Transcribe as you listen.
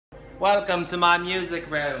Welcome to my music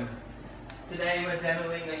room. Today we're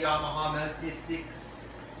demoing a Yamaha Motif 6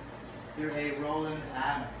 through a Roland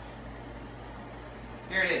amp.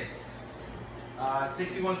 Here it is.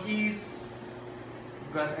 61 keys.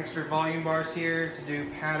 We've got extra volume bars here to do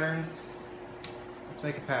patterns. Let's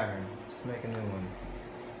make a pattern. Let's make a new one.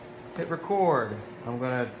 Hit record. I'm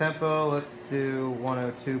gonna tempo. Let's do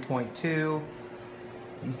 102.2. You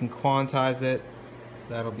can quantize it.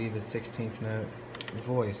 That'll be the 16th note.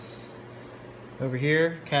 Voice. Over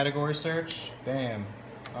here, category search. Bam.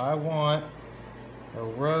 I want a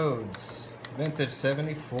Rhodes Vintage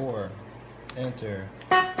 74. Enter.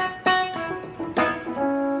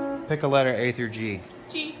 Pick a letter A through G.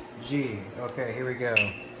 G. G. Okay, here we go.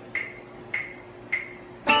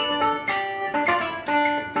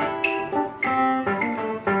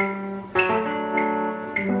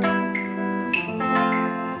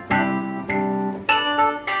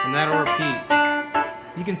 And that'll repeat.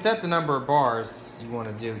 You can set the number of bars you want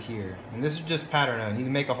to do here. And this is just pattern on. You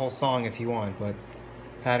can make a whole song if you want, but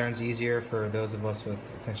pattern's easier for those of us with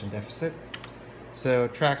attention deficit. So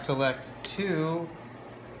track select 2,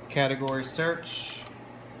 category search.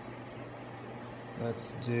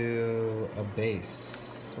 Let's do a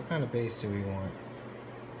bass. What kind of bass do we want?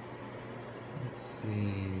 Let's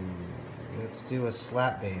see. Let's do a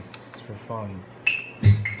slap bass for fun.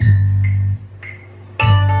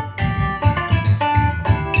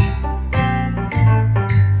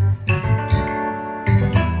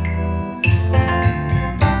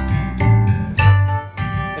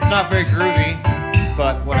 Not very groovy,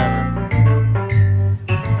 but whatever.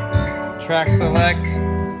 Track select.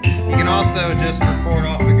 You can also just record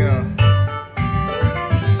off the go.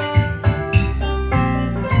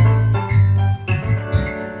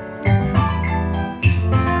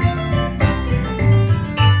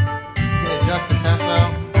 You can adjust the tempo.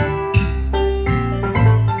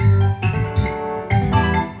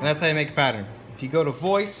 And that's how you make a pattern. If you go to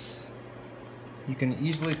voice, you can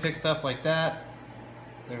easily pick stuff like that.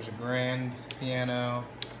 There's a grand piano,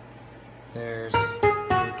 there's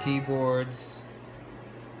your keyboards,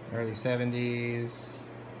 early 70s,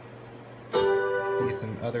 you get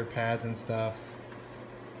some other pads and stuff.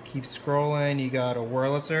 Keep scrolling, you got a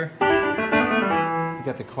Wurlitzer, you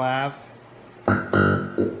got the clav,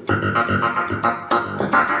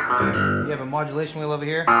 you have a modulation wheel over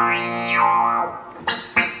here, and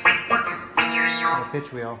a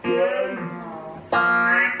pitch wheel.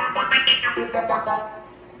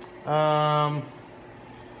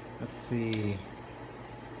 Let's see.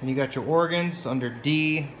 And you got your organs under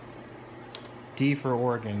D. D for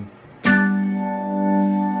organ. You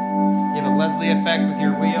have a Leslie effect with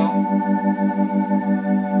your wheel.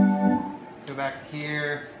 Go back to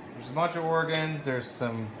here. There's a bunch of organs. There's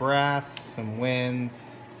some brass, some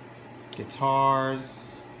winds,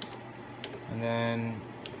 guitars, and then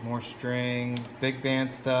more strings, big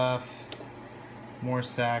band stuff, more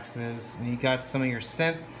saxes, and you got some of your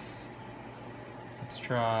synths. Let's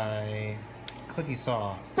try clicky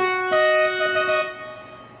saw.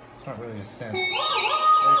 It's not really a synth. There's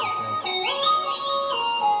a synth.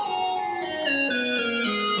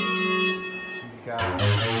 You've got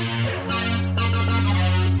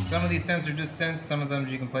some of these synths are just synths. Some of them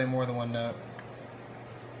you can play more than one note.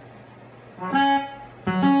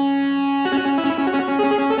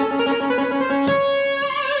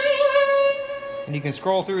 And you can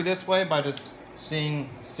scroll through this way by just seeing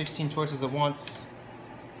 16 choices at once.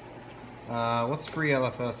 What's free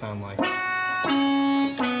LFO sound like?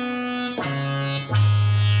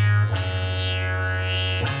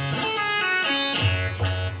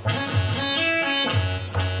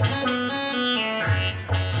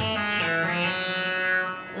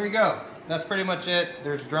 There you go. That's pretty much it.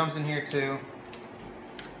 There's drums in here too.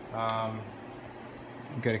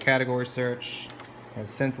 You go to category search. Got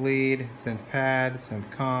synth lead, synth pad, synth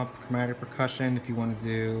comp, chromatic percussion if you want to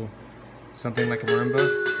do something like a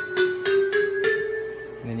marimba.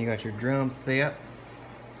 And then you got your drum sets.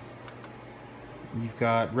 You've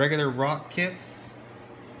got regular rock kits.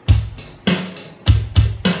 You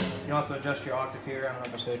can also adjust your octave here. I don't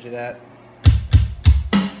know if I showed you that.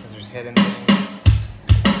 Because there's hidden things.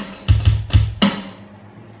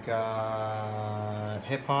 You've got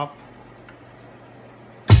hip hop.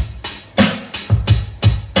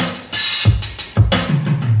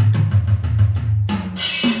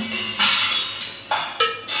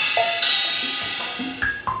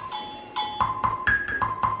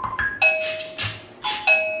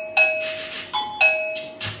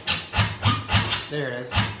 There it is.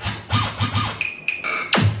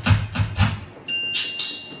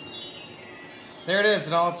 There it is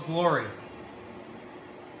in all its glory.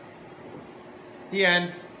 The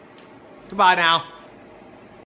end. Goodbye now.